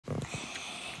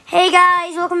Hey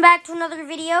guys, welcome back to another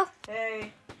video.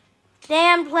 Hey. Today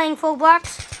I'm playing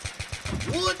foblox.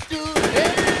 What the hell?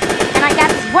 And I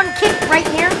got this one kid right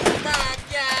here.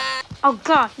 Oh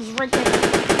god, he's right there.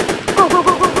 Go, go,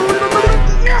 go, go, go, go, go, go.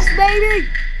 Yes, baby!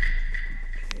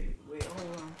 Okay, wait,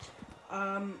 hold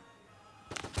on.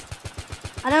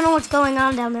 I don't know what's going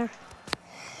on down there.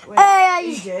 Wait,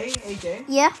 Hey, AJ?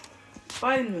 Yeah?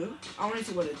 Buy the move. I want to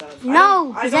see what it does.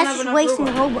 No, because that's just wasting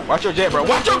the robot. Watch your jet, bro.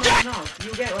 Watch your jet! No,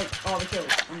 you get like all the kills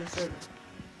on the server.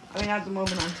 I mean, at the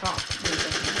moment I'm top.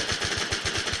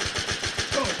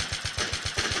 Go.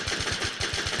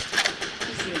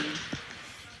 Who's shooting?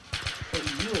 But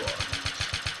you are.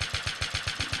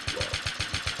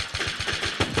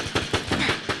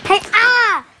 Hey,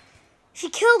 she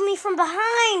killed me from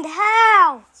behind.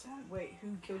 How? Wait,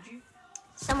 who killed you?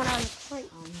 Someone on the tree.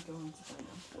 I'm going to find them.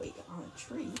 Wait, on a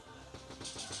tree?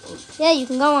 Oh. Yeah, you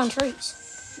can go on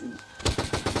trees.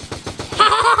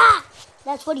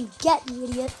 That's what you get, you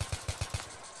idiot.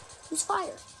 Who's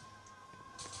firing?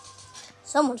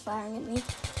 Someone's firing at me.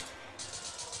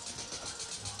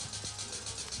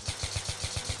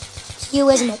 It's you,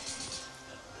 isn't it?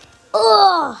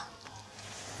 Ugh!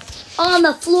 On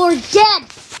the floor, dead!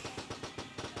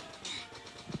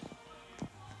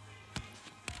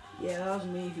 Yeah, that was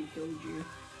me who killed you.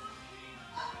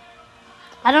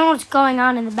 I don't know what's going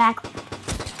on in the background.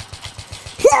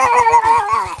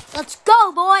 Let's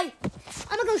go, boy!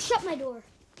 I'm gonna go shut my door.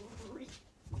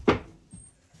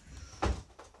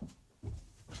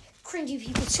 Cringy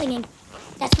people singing.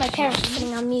 That's my parents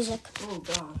singing on music. Oh,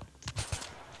 God.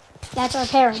 That's our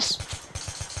parents.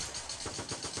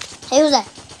 Hey, who's that?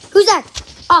 Who's that?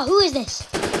 Oh, who is this?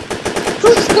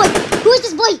 Who's this boy? Who is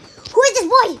this boy? Who is this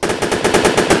boy?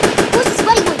 Who's this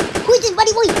buddy boy? Who is this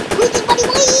buddy boy? Who is this buddy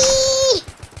boy?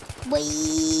 Boy.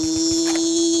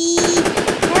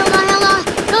 Hell no, hell no.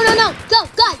 No, no, no. Go,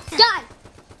 die, die.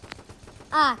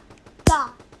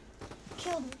 God.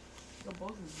 Killed me.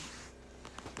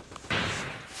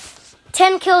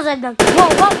 10 kills I've done. Whoa,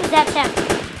 what was that sound?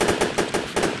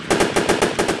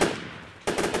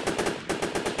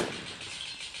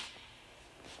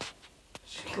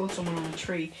 Killed someone on a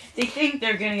tree. They think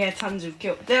they're gonna get tons of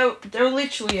kills. They're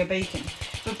literally a bacon.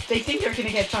 But they think they're gonna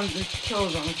get tons of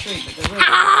kills on a tree, but they're really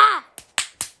I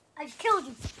just killed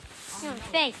you. In your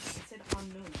face. It said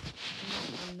unknown.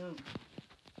 Unknown.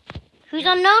 Who's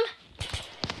unknown?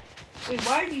 Wait,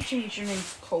 why have you changed your name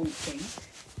to Cold King?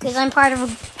 Because I'm part of a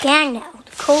gang now,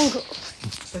 the Coal Group.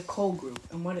 The Coal Group.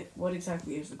 And what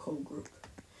exactly is the Coal Group?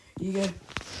 You get.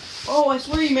 Oh, I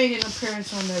swear you made an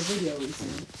appearance on their video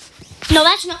recently. No,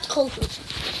 that's not the Coal Group.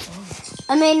 Oh.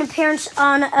 I made an appearance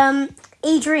on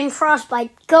Adrian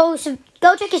Frostbite. Go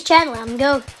check his channel out and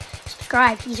go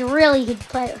subscribe. He's a really good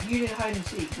player. You did hide and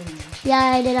seek, didn't you?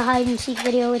 Yeah, I did a hide and seek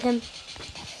video with him.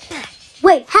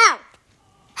 Wait, how?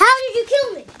 How did you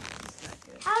kill me?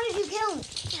 How did you kill me?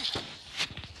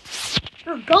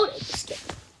 You're a goat at this game.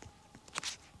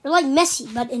 You're like Messi,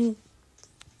 but in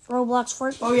Roblox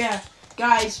Fortnite. Oh yeah,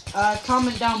 guys,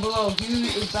 comment down below who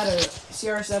is better,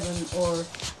 CR7 or.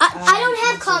 I don't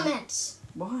have comments.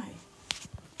 Why?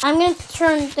 I'm gonna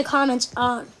turn the comments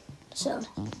on. So.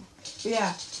 But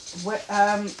yeah,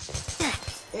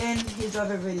 in his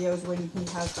other videos when he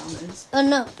has comments. Oh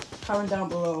no. Comment down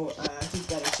below who's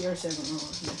better, CR7 or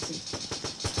Messi.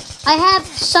 I have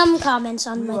some comments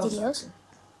on my videos.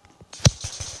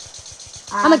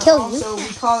 I'm gonna kill you. Also, we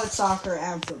call it soccer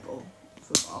and football.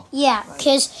 Yeah,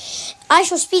 because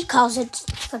IShowSpeed calls it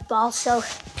football. So,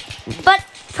 but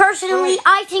personally,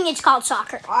 I think it's called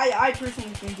soccer. I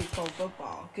personally think it's called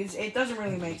football because it doesn't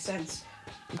really make sense.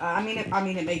 I mean,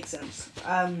 it makes sense.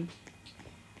 But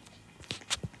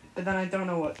then I don't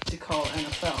know what to call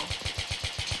NFL.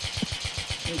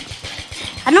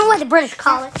 I don't know why the British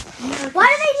call it. Why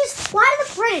do the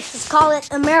British just call it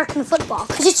American football?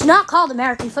 Because it's not called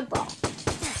American football.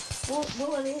 Well,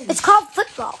 it is. It's called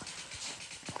football.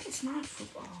 It's not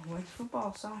football. Like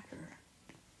football, soccer.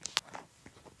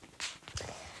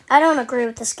 I don't agree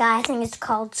with this guy. I think it's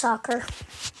called soccer.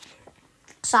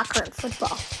 Soccer and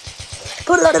football.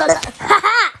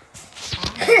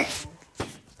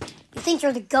 You think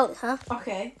you're the GOAT, huh?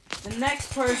 Okay, the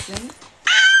next person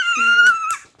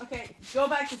okay, go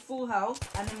back to full health,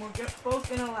 and then we're both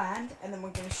gonna land, and then we're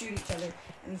gonna shoot each other.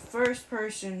 And the first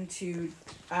person to,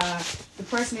 the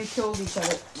person who kills each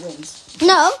other wins.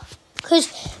 No, because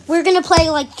we're gonna play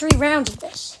like 3 rounds of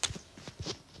this.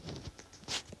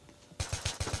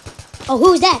 Oh,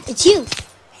 who's that? It's you.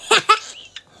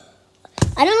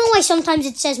 I don't know why sometimes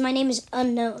it says my name is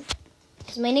unknown.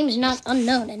 Because my name is not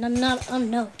unknown, and I'm not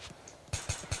unknown.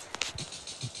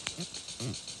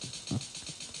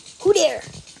 Who there?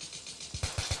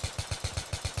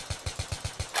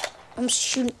 I'm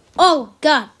shooting. Oh,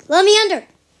 God. Let me under.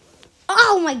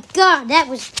 Oh, my God. That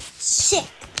was sick.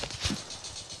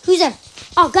 Who's there?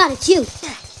 Oh, God, it's you.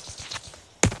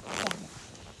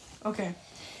 Okay.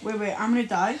 Wait. I'm gonna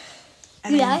die.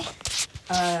 You die?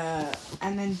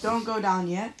 And then don't go down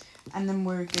yet. And then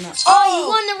we're gonna... Oh, you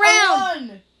won the round. I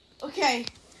won! Okay.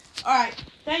 Alright.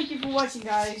 Thank you for watching,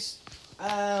 guys.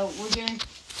 We're gonna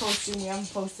post soon. We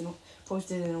haven't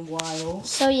posted in a while.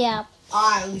 So, yeah.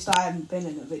 At least I haven't been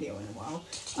in a video in a while.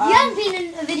 You haven't been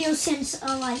in a video since,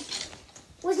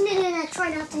 wasn't it in a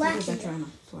Try Not to Laugh video? Try Not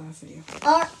to Laugh video.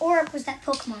 Or it was that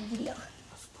Pokemon video?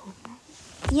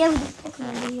 Yeah, we did a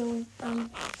Pokemon video with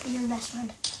your best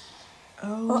friend.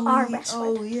 Oh, our best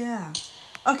friend. Oh, yeah.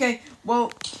 Okay,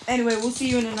 well, anyway, we'll see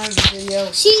you in another video.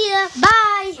 See ya.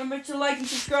 Bye. Remember to like and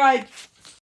subscribe.